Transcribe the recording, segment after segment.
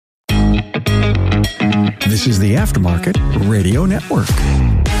This is the Aftermarket Radio Network.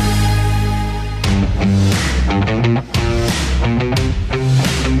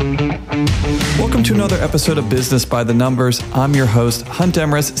 Welcome to another episode of Business by the Numbers. I'm your host, Hunt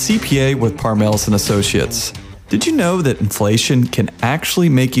Emrys, CPA with Parmelis & Associates. Did you know that inflation can actually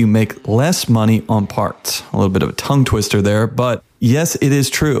make you make less money on parts? A little bit of a tongue twister there, but yes, it is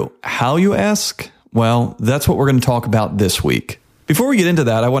true. How, you ask? Well, that's what we're going to talk about this week. Before we get into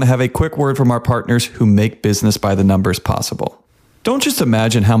that, I want to have a quick word from our partners who make Business by the Numbers possible. Don't just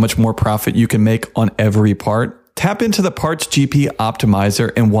imagine how much more profit you can make on every part. Tap into the Parts GP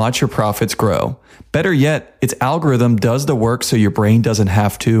Optimizer and watch your profits grow. Better yet, its algorithm does the work so your brain doesn't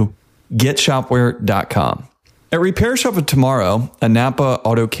have to. GetShopware.com. At Repair Shop of Tomorrow, a Napa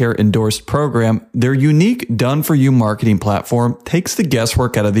Auto Care endorsed program, their unique done-for-you marketing platform takes the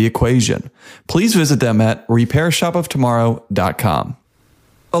guesswork out of the equation. Please visit them at repairshopoftomorrow.com.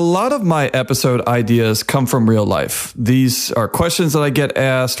 A lot of my episode ideas come from real life. These are questions that I get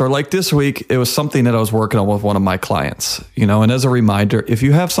asked, or like this week, it was something that I was working on with one of my clients. And as a reminder, if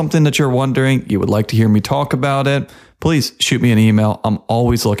you have something that you're wondering, you would like to hear me talk about it, please shoot me an email. I'm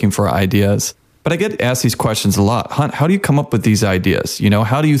always looking for ideas. But I get asked these questions a lot. Hunt, how do you come up with these ideas?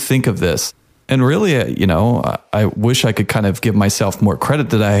 How do you think of this? And really, I wish I could kind of give myself more credit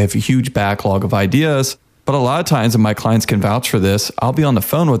that I have a huge backlog of ideas. But a lot of times, and my clients can vouch for this, I'll be on the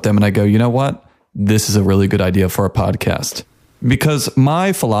phone with them and I go, you know what? This is a really good idea for a podcast. Because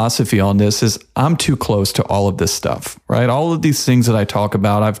my philosophy on this is I'm too close to all of this stuff, right? All of these things that I talk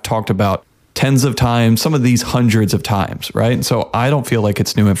about, I've talked about tens of times, some of these hundreds of times, right? And so I don't feel like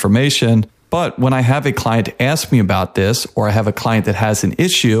it's new information. But when I have a client ask me about this, or I have a client that has an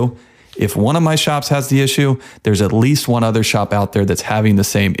issue, if one of my shops has the issue, there's at least one other shop out there that's having the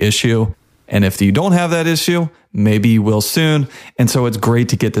same issue. And if you don't have that issue, maybe you will soon. And so it's great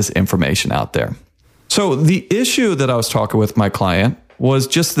to get this information out there. So the issue that I was talking with my client was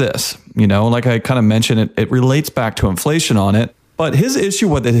just this, like I kind of mentioned, it relates back to inflation on it. But his issue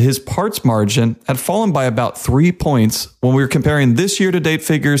was that his parts margin had fallen by about 3 points when we were comparing this year-to-date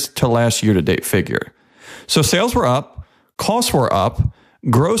figures to last year-to-date figure. So sales were up, costs were up,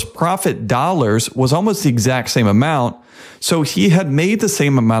 gross profit dollars was almost the exact same amount. So he had made the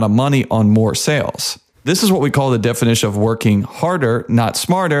same amount of money on more sales. This is what we call the definition of working harder, not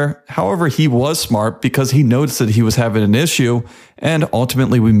smarter. However, he was smart because he noticed that he was having an issue, and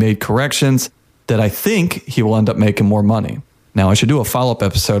ultimately we made corrections that I think he will end up making more money. Now, I should do a follow-up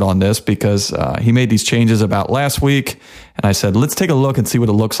episode on this because he made these changes about last week. And I said, let's take a look and see what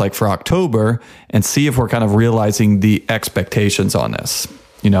it looks like for October and see if we're kind of realizing the expectations on this,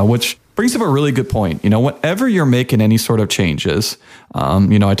 which brings up a really good point. Whenever you're making any sort of changes,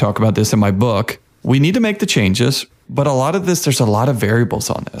 I talk about this in my book, we need to make the changes. But a lot of this, there's a lot of variables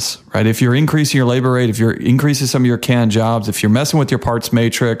on this, right? If you're increasing your labor rate, if you're increasing some of your canned jobs, if you're messing with your parts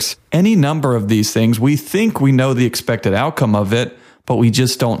matrix, any number of these things, we think we know the expected outcome of it, but we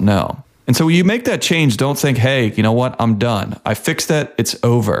just don't know. And so when you make that change, don't think, hey, you know what? I'm done. I fixed it. It's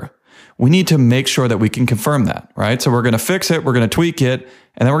over. We need to make sure that we can confirm that, right? So we're going to fix it. We're going to tweak it.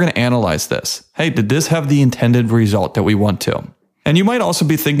 And then we're going to analyze this. Hey, did this have the intended result that we want to? And you might also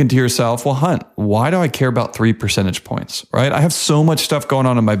be thinking to yourself, well, Hunt, why do I care about 3 percentage points, right? I have so much stuff going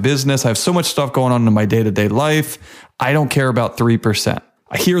on in my business. I have so much stuff going on in my day-to-day life. I don't care about 3%.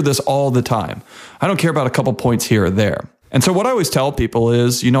 I hear this all the time. I don't care about a couple points here or there. And so what I always tell people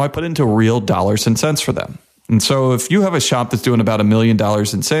is, I put into real dollars and cents for them. And so if you have a shop that's doing about $1 million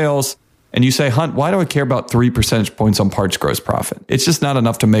in sales, and you say, Hunt, why do I care about 3 percentage points on parts gross profit? It's just not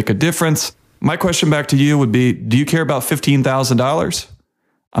enough to make a difference. My question back to you would be, do you care about $15,000?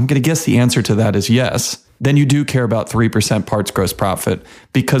 I'm going to guess the answer to that is yes. Then you do care about 3% parts gross profit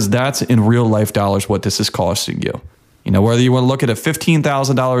because that's in real life dollars what this is costing you. Whether you want to look at a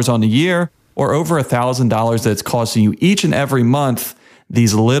 $15,000 on the year or over $1,000 that's costing you each and every month,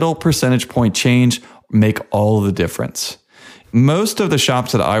 these little percentage point change make all the difference. Most of the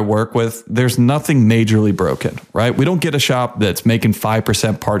shops that I work with, there's nothing majorly broken, right? We don't get a shop that's making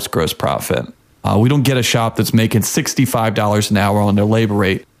 5% parts gross profit. We don't get a shop that's making $65 an hour on their labor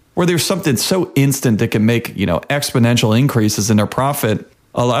rate, where there's something so instant that can make, exponential increases in their profit.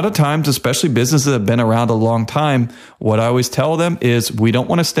 A lot of times, especially businesses that have been around a long time, what I always tell them is we don't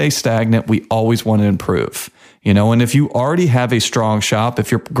want to stay stagnant. We always want to improve, and if you already have a strong shop,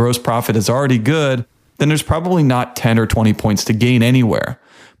 if your gross profit is already good, then there's probably not 10 or 20 points to gain anywhere.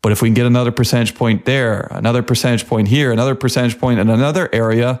 But if we can get another percentage point there, another percentage point here, another percentage point in another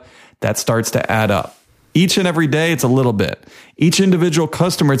area, that starts to add up. Each and every day, it's a little bit. Each individual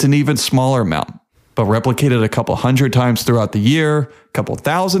customer, it's an even smaller amount. but replicate it a couple hundred times throughout the year, a couple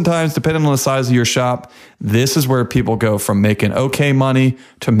thousand times, depending on the size of your shop. This is where people go from making okay money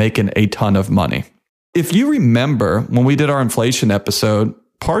to making a ton of money. If you remember when we did our inflation episode,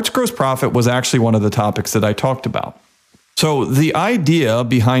 parts gross profit was actually one of the topics that I talked about. So the idea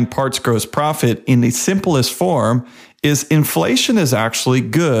behind parts gross profit in the simplest form is inflation is actually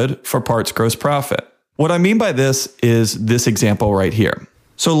good for parts gross profit. What I mean by this is this example right here.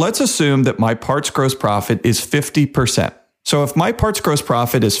 So let's assume that my parts gross profit is 50%. So if my parts gross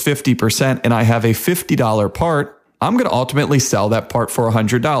profit is 50% and I have a $50 part, I'm going to ultimately sell that part for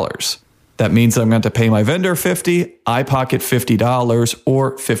 $100. That means I'm going to pay my vendor $50, I pocket $50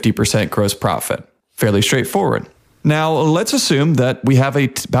 or 50% gross profit. Fairly straightforward. Now, let's assume that we have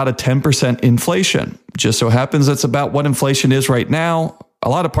about a 10% inflation. Just so happens that's about what inflation is right now. A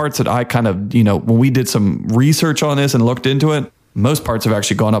lot of parts that I kind of, when we did some research on this and looked into it, most parts have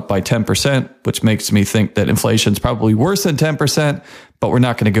actually gone up by 10%, which makes me think that inflation is probably worse than 10%, but we're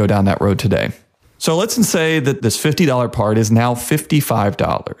not going to go down that road today. So let's say that this $50 part is now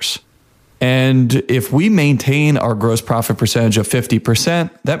 $55. And if we maintain our gross profit percentage of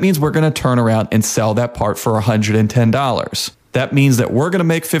 50%, that means we're going to turn around and sell that part for $110. That means that we're going to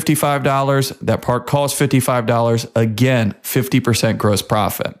make $55. That part costs $55. Again, 50% gross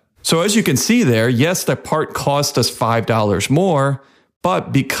profit. So as you can see there, yes, that part cost us $5 more,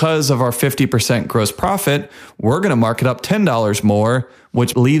 but because of our 50% gross profit, we're going to mark it up $10 more,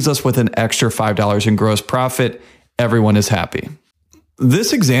 which leaves us with an extra $5 in gross profit. Everyone is happy.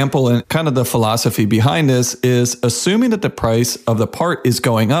 This example and kind of the philosophy behind this is assuming that the price of the part is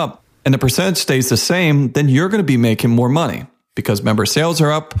going up and the percentage stays the same, then you're going to be making more money because remember, sales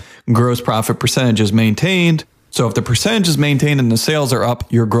are up, gross profit percentage is maintained. So if the percentage is maintained and the sales are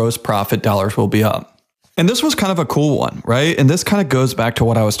up, your gross profit dollars will be up. And this was kind of a cool one, right? And this kind of goes back to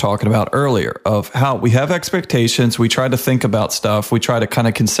what I was talking about earlier of how we have expectations. We try to think about stuff. We try to kind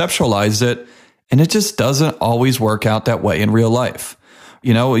of conceptualize it, and it just doesn't always work out that way in real life.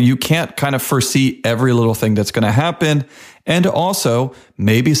 You can't kind of foresee every little thing that's going to happen. And also,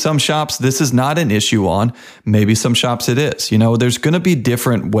 maybe some shops, this is not an issue on. Maybe some shops it is. There's going to be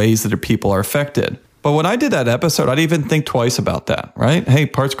different ways that people are affected. But when I did that episode, I didn't even think twice about that, right? Hey,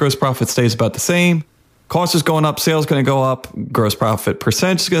 parts gross profit stays about the same. Cost is going up, sales going to go up, gross profit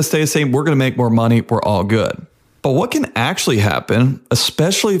percentage is going to stay the same. We're going to make more money. We're all good. But what can actually happen,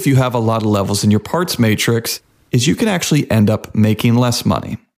 especially if you have a lot of levels in your parts matrix, is you can actually end up making less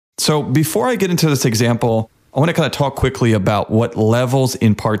money. So before I get into this example, I want to kind of talk quickly about what levels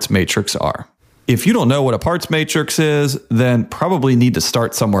in parts matrix are. If you don't know what a parts matrix is, then probably need to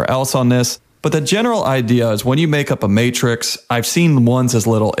start somewhere else on this. But the general idea is when you make up a matrix, I've seen ones as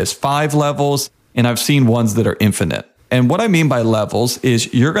little as 5 levels, and I've seen ones that are infinite. And what I mean by levels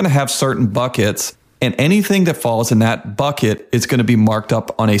is you're going to have certain buckets, and anything that falls in that bucket is going to be marked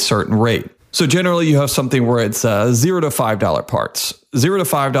up on a certain rate. So generally you have something where it's $0 to $5 parts. $0 to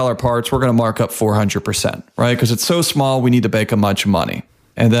 $5 parts, we're going to mark up 400%, right? Because it's so small, we need to make a bunch of money.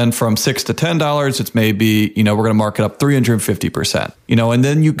 And then from $6 to $10, it's maybe, we're going to mark it up 350%, and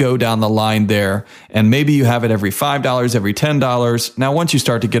then you go down the line there and maybe you have it every $5, every $10. Now, once you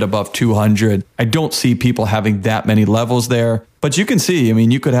start to get above 200, I don't see people having that many levels there, but you can see,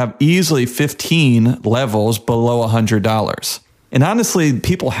 you could have easily 15 levels below $100. And honestly,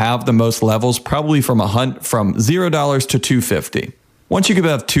 people have the most levels probably from $0 to $250. Once you get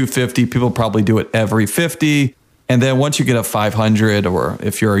above 250, people probably do it every 50. And then once you get up 500, or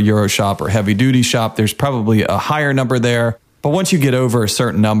if you're a Euro shop or heavy duty shop, there's probably a higher number there. But once you get over a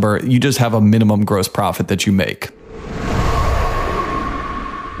certain number, you just have a minimum gross profit that you make.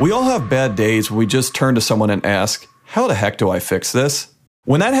 We all have bad days where we just turn to someone and ask, how the heck do I fix this?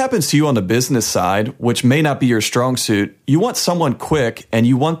 When that happens to you on the business side, which may not be your strong suit, you want someone quick and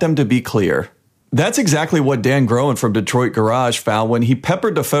you want them to be clear. That's exactly what Dan Groen from Detroit Garage found when he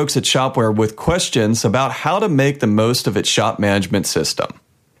peppered the folks at Shopware with questions about how to make the most of its shop management system.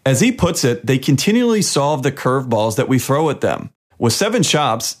 As he puts it, they continually solve the curveballs that we throw at them. With 7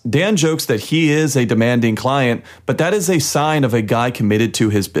 shops, Dan jokes that he is a demanding client, but that is a sign of a guy committed to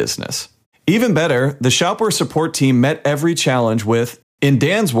his business. Even better, the Shopware support team met every challenge with, in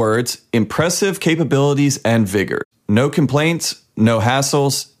Dan's words, impressive capabilities and vigor. No complaints, no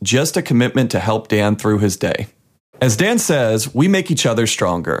hassles, just a commitment to help Dan through his day. As Dan says, we make each other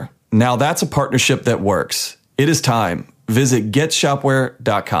stronger. Now that's a partnership that works. It is time. Visit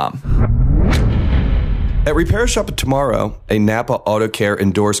getshopware.com. At Repair Shop Tomorrow, a Napa Auto Care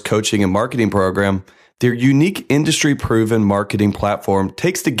endorsed coaching and marketing program, their unique industry-proven marketing platform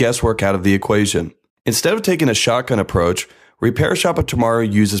takes the guesswork out of the equation. Instead of taking a shotgun approach, Repair Shop of Tomorrow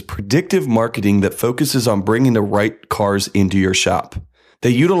uses predictive marketing that focuses on bringing the right cars into your shop. They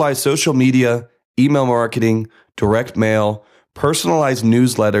utilize social media, email marketing, direct mail, personalized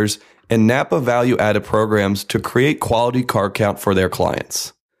newsletters, and Napa value-added programs to create quality car count for their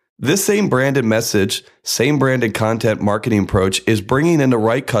clients. This same branded message, same branded content marketing approach is bringing in the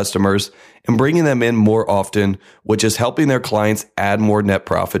right customers and bringing them in more often, which is helping their clients add more net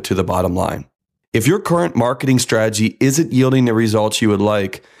profit to the bottom line. If your current marketing strategy isn't yielding the results you would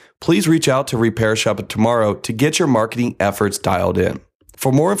like, please reach out to Repair Shop of Tomorrow to get your marketing efforts dialed in.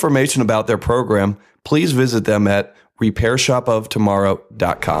 For more information about their program, please visit them at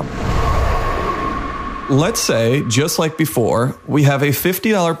repairshopoftomorrow.com. Let's say, just like before, we have a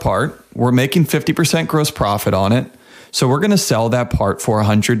 $50 part. We're making 50% gross profit on it. So we're going to sell that part for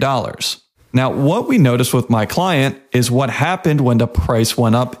 $100. Now, what we noticed with my client is what happened when the price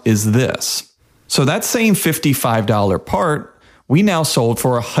went up is this. So that same $55 part, we now sold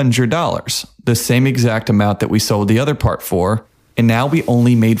for $100, the same exact amount that we sold the other part for. And now we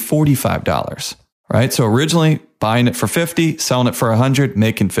only made $45, right? So originally buying it for $50, selling it for $100,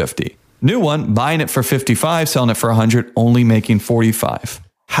 making $50. New one, buying it for $55, selling it for $100, only making $45.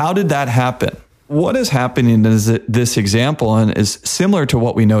 How did that happen? What is happening in this example, and is similar to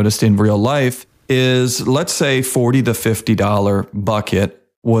what we noticed in real life, is let's say $40 to $50 bucket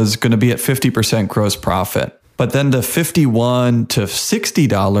was going to be at 50% gross profit. But then the $51 to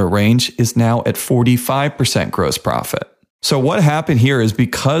 $60 range is now at 45% gross profit. So what happened here is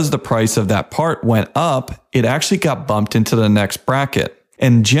because the price of that part went up, it actually got bumped into the next bracket.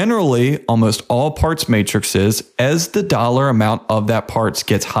 And generally, almost all parts matrices, as the dollar amount of that parts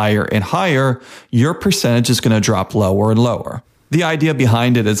gets higher and higher, your percentage is going to drop lower and lower. The idea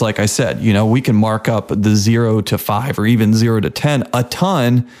behind it is, like I said, we can mark up the 0 to 5 or even 0 to 10 a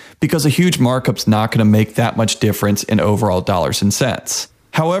ton because a huge markup's not going to make that much difference in overall dollars and cents.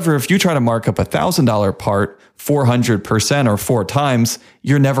 However, if you try to mark up a $1,000 part 400% or 4 times,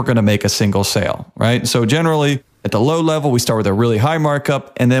 you're never going to make a single sale, right? So generally, at the low level, we start with a really high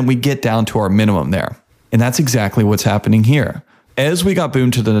markup, and then we get down to our minimum there. And that's exactly what's happening here. As we got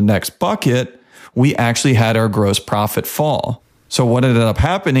boomed to the next bucket, we actually had our gross profit fall. So what ended up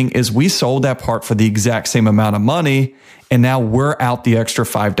happening is we sold that part for the exact same amount of money, and now we're out the extra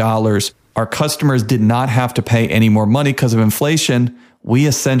 $5. Our customers did not have to pay any more money because of inflation. We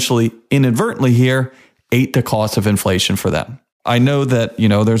essentially, inadvertently here, ate the cost of inflation for them. I know that,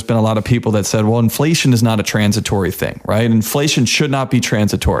 there's been a lot of people that said, well, inflation is not a transitory thing, right? Inflation should not be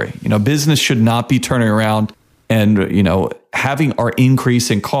transitory. Business should not be turning around and, having our increase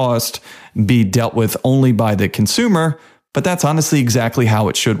in cost be dealt with only by the consumer. But that's honestly exactly how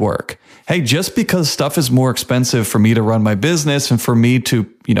it should work. Hey, just because stuff is more expensive for me to run my business and for me to,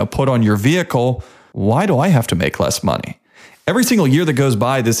 put on your vehicle, why do I have to make less money? Every single year that goes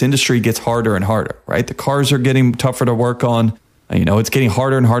by, this industry gets harder and harder, right? The cars are getting tougher to work on. It's getting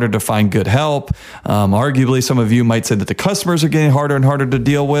harder and harder to find good help. Arguably, some of you might say that the customers are getting harder and harder to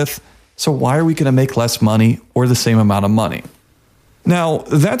deal with. So why are we going to make less money or the same amount of money? Now,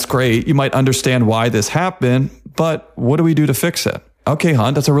 that's great. You might understand why this happened, but what do we do to fix it? Okay,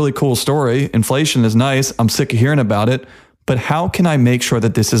 Hunt, that's a really cool story. Inflation is nice. I'm sick of hearing about it. But how can I make sure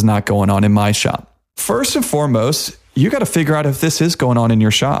that this is not going on in my shop? First and foremost, you got to figure out if this is going on in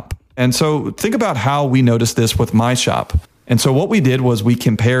your shop. And so think about how we noticed this with my shop. And so what we did was we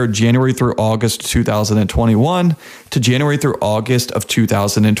compared January through August 2021 to January through August of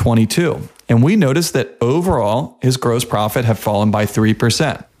 2022. And we noticed that overall, his gross profit had fallen by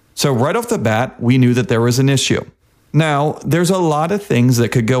 3%. So right off the bat, we knew that there was an issue. Now, there's a lot of things that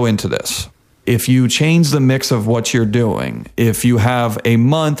could go into this. If you change the mix of what you're doing, if you have a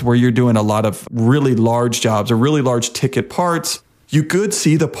month where you're doing a lot of really large jobs or really large ticket parts, you could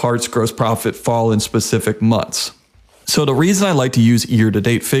see the parts gross profit fall in specific months. So the reason I like to use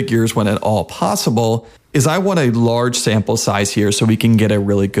year-to-date figures when at all possible is I want a large sample size here so we can get a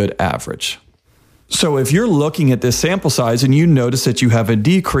really good average. So if you're looking at this sample size and you notice that you have a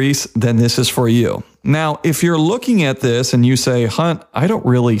decrease, then this is for you. Now, if you're looking at this and you say, Hunt, I don't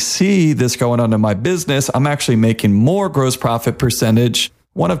really see this going on in my business, I'm actually making more gross profit percentage,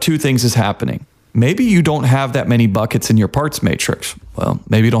 one of two things is happening. Maybe you don't have that many buckets in your parts matrix. Well,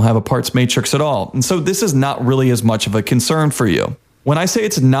 maybe you don't have a parts matrix at all. And so this is not really as much of a concern for you. When I say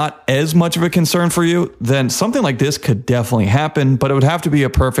it's not as much of a concern for you, then something like this could definitely happen, but it would have to be a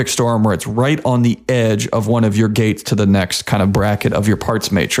perfect storm where it's right on the edge of one of your gates to the next kind of bracket of your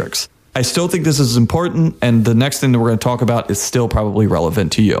parts matrix. I still think this is important, and the next thing that we're going to talk about is still probably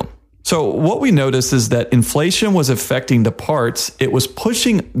relevant to you. So what we noticed is that inflation was affecting the parts. It was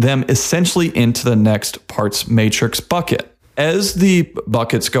pushing them essentially into the next parts matrix bucket. As the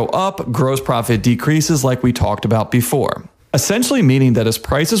buckets go up, gross profit decreases like we talked about before. Essentially meaning that as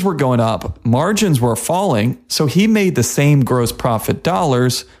prices were going up, margins were falling, so he made the same gross profit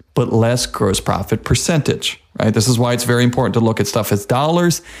dollars, but less gross profit percentage, right? This is why it's very important to look at stuff as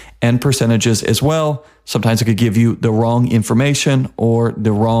dollars and percentages as well. Sometimes it could give you the wrong information or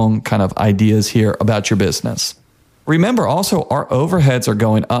the wrong kind of ideas here about your business. Remember also, our overheads are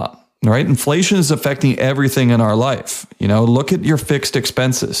going up, right? Inflation is affecting everything in our life. Look at your fixed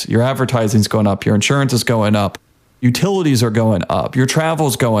expenses. Your advertising is going up. Your insurance is going up. Utilities are going up. Your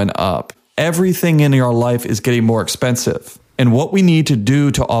travel's going up. Everything in your life is getting more expensive. And what we need to do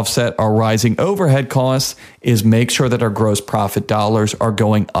to offset our rising overhead costs is make sure that our gross profit dollars are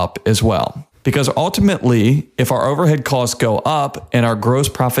going up as well. Because ultimately, if our overhead costs go up and our gross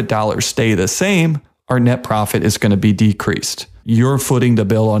profit dollars stay the same, our net profit is going to be decreased. You're footing the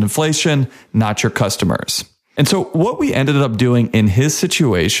bill on inflation, not your customers. And so what we ended up doing in his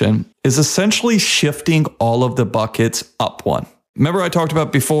situation is essentially shifting all of the buckets up one. Remember I talked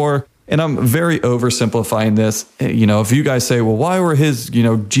about before, and I'm very oversimplifying this. If you guys say, well, why were his,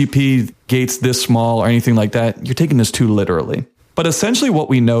 GP gates this small or anything like that? You're taking this too literally. But essentially what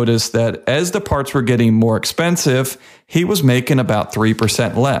we noticed that as the parts were getting more expensive, he was making about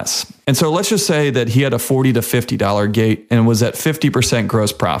 3% less. And so let's just say that he had a $40 to $50 gate and was at 50%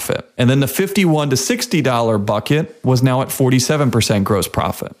 gross profit. And then the $51 to $60 bucket was now at 47% gross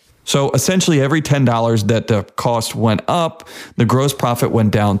profit. So essentially every $10 that the cost went up, the gross profit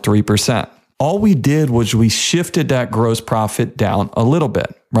went down 3%. All we did was we shifted that gross profit down a little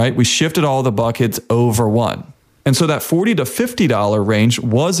bit, right? We shifted all the buckets over one. And so that $40 to $50 range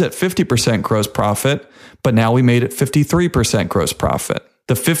was at 50% gross profit, but now we made it 53% gross profit.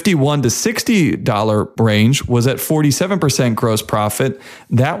 The $51 to $60 range was at 47% gross profit.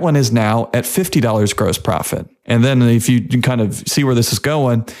 That one is now at $50 gross profit. And then if you kind of see where this is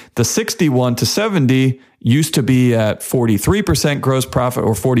going, the $61 to $70 used to be at 43% gross profit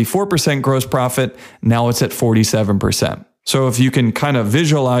or 44% gross profit. Now it's at 47%. So if you can kind of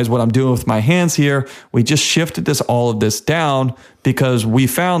visualize what I'm doing with my hands here, we just shifted all of this down because we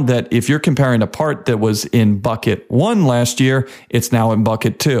found that if you're comparing a part that was in bucket 1 last year, it's now in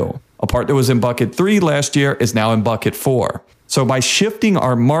bucket 2. A part that was in bucket 3 last year is now in bucket 4. So by shifting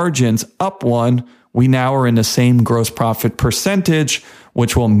our margins up 1, we now are in the same gross profit percentage,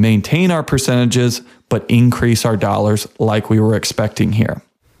 which will maintain our percentages, but increase our dollars like we were expecting here.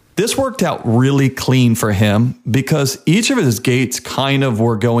 This worked out really clean for him because each of his gates kind of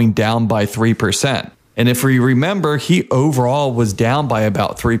were going down by 3%. And if we remember, he overall was down by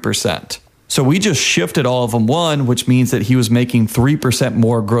about 3%. So we just shifted all of them one, which means that he was making 3%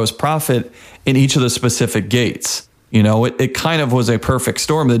 more gross profit in each of the specific gates. It kind of was a perfect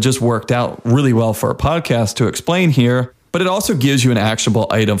storm that just worked out really well for a podcast to explain here, but it also gives you an actionable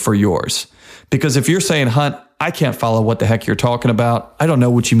item for yours. Because if you're saying, Hunt, I can't follow what the heck you're talking about. I don't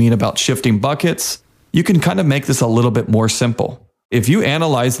know what you mean about shifting buckets. You can kind of make this a little bit more simple. If you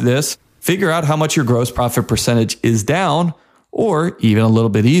analyze this, figure out how much your gross profit percentage is down, or even a little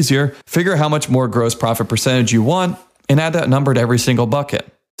bit easier, figure out how much more gross profit percentage you want and add that number to every single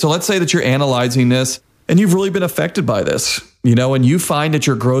bucket. So let's say that you're analyzing this and you've really been affected by this, and you find that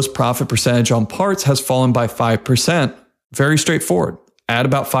your gross profit percentage on parts has fallen by 5%. Very straightforward. Add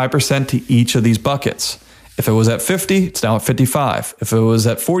about 5% to each of these buckets. If it was at 50, it's now at 55. If it was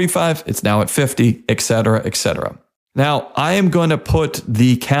at 45, it's now at 50, et cetera, et cetera. Now, I am going to put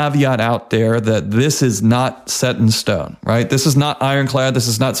the caveat out there that this is not set in stone, right? This is not ironclad. This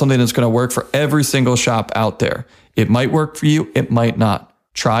is not something that's going to work for every single shop out there. It might work for you. It might not.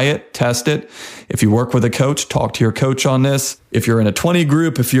 Try it, test it. If you work with a coach, talk to your coach on this. If you're in a 20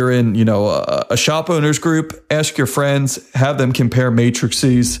 group, if you're in, a shop owners group, ask your friends, have them compare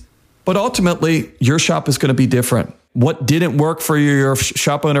matrices. But ultimately, your shop is going to be different. What didn't work for your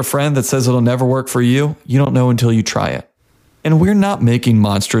shop owner friend that says it'll never work for you, you don't know until you try it. And we're not making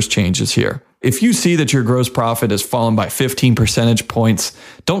monstrous changes here. If you see that your gross profit has fallen by 15 percentage points,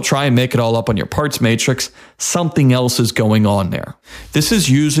 don't try and make it all up on your parts matrix. Something else is going on there. This is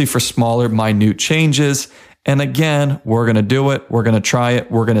usually for smaller, minute changes. And again, we're going to do it. We're going to try it.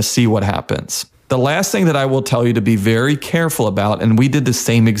 We're going to see what happens. The last thing that I will tell you to be very careful about, and we did the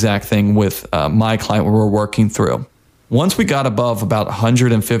same exact thing with my client when we were working through. Once we got above about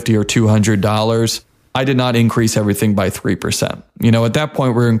 $150 or $200, I did not increase everything by 3%. At that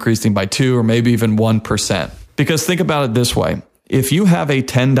point, we're increasing by 2 or maybe even 1%. Because think about it this way. If you have a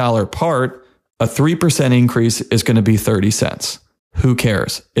 $10 part, a 3% increase is going to be 30 cents. Who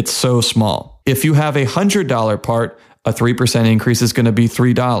cares? It's so small. If you have a $100 part, a 3% increase is going to be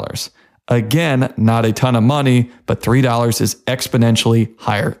 $3. Again, not a ton of money, but $3 is exponentially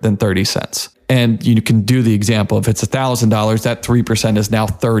higher than 30 cents. And you can do the example. If it's $1,000, that 3% is now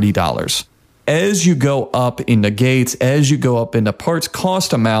 $30. As you go up into gates, as you go up into parts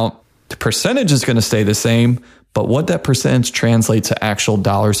cost amount, the percentage is going to stay the same, but what that percentage translates to actual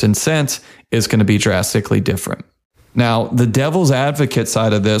dollars and cents is going to be drastically different. Now, the devil's advocate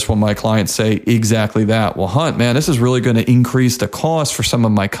side of this, when my clients say exactly that, well, Hunt, man, this is really going to increase the cost for some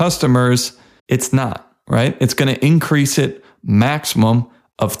of my customers. It's not, right? It's going to increase it maximum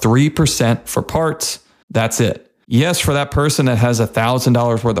of 3% for parts. That's it. Yes, for that person that has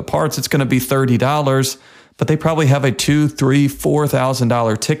 $1,000 worth of parts, it's going to be $30, but they probably have a $2,000, $3,000,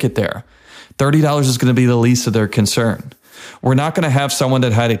 $4,000 ticket there. $30 is going to be the least of their concern. We're not going to have someone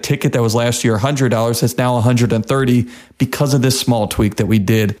that had a ticket that was last year $100 that's now $130 because of this small tweak that we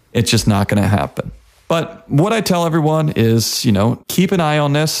did. It's just not going to happen. But what I tell everyone is, keep an eye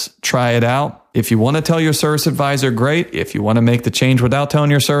on this, try it out. If you want to tell your service advisor, great. If you want to make the change without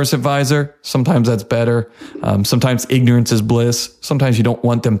telling your service advisor, sometimes that's better. Sometimes ignorance is bliss. Sometimes you don't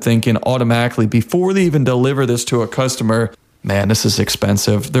want them thinking automatically before they even deliver this to a customer, man, this is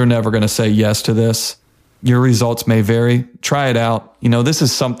expensive. They're never going to say yes to this. Your results may vary. Try it out. This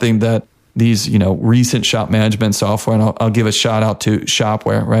is something that these, recent shop management software, and I'll give a shout out to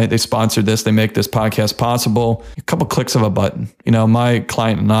Shopware, right? They sponsored this. They make this podcast possible. A couple clicks of a button. My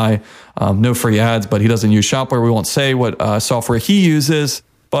client and I, no free ads, but he doesn't use Shopware. We won't say what software he uses,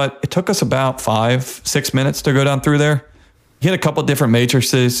 but it took us about 5-6 minutes to go down through there. He had a couple different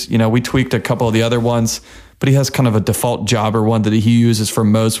matrices. We tweaked a couple of the other ones, but he has kind of a default jobber one that he uses for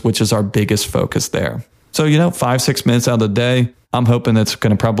most, which is our biggest focus there. So, 5-6 minutes out of the day, I'm hoping that's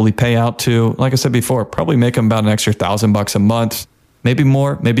going to probably pay out to, like I said before, probably make them about an extra $1,000 a month, maybe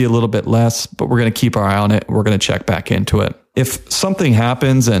more, maybe a little bit less, but we're going to keep our eye on it. We're going to check back into it. If something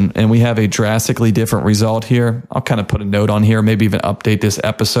happens and we have a drastically different result here, I'll kind of put a note on here, maybe even update this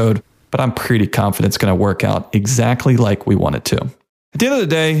episode, but I'm pretty confident it's going to work out exactly like we want it to. At the end of the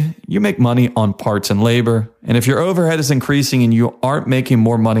day, you make money on parts and labor. And if your overhead is increasing and you aren't making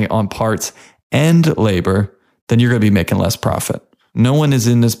more money on parts and labor, then you're going to be making less profit. No one is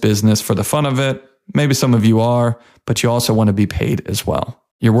in this business for the fun of it. Maybe some of you are, but you also want to be paid as well.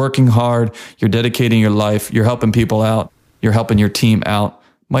 You're working hard. You're dedicating your life. You're helping people out. You're helping your team out.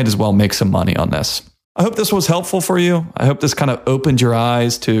 Might as well make some money on this. I hope this was helpful for you. I hope this kind of opened your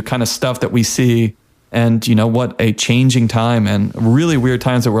eyes to kind of stuff that we see. And what a changing time and really weird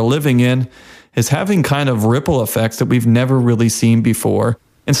times that we're living in is having kind of ripple effects that we've never really seen before.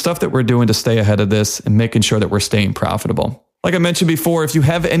 And stuff that we're doing to stay ahead of this and making sure that we're staying profitable. Like I mentioned before, if you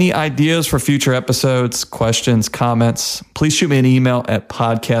have any ideas for future episodes, questions, comments, please shoot me an email at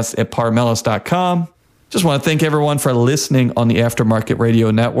podcast@parmelis.com. Just want to thank everyone for listening on the Aftermarket Radio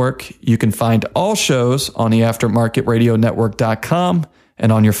Network. You can find all shows on the aftermarketradionetwork.com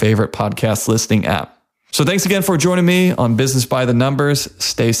and on your favorite podcast listening app. So thanks again for joining me on Business by the Numbers.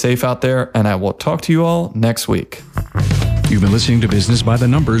 Stay safe out there, and I will talk to you all next week. You've been listening to Business by the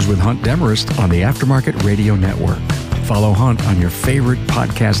Numbers with Hunt Demarest on the Aftermarket Radio Network. Follow Hunt on your favorite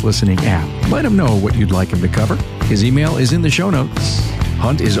podcast listening app. Let him know what you'd like him to cover. His email is in the show notes.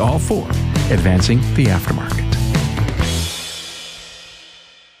 Hunt is all for advancing the aftermarket.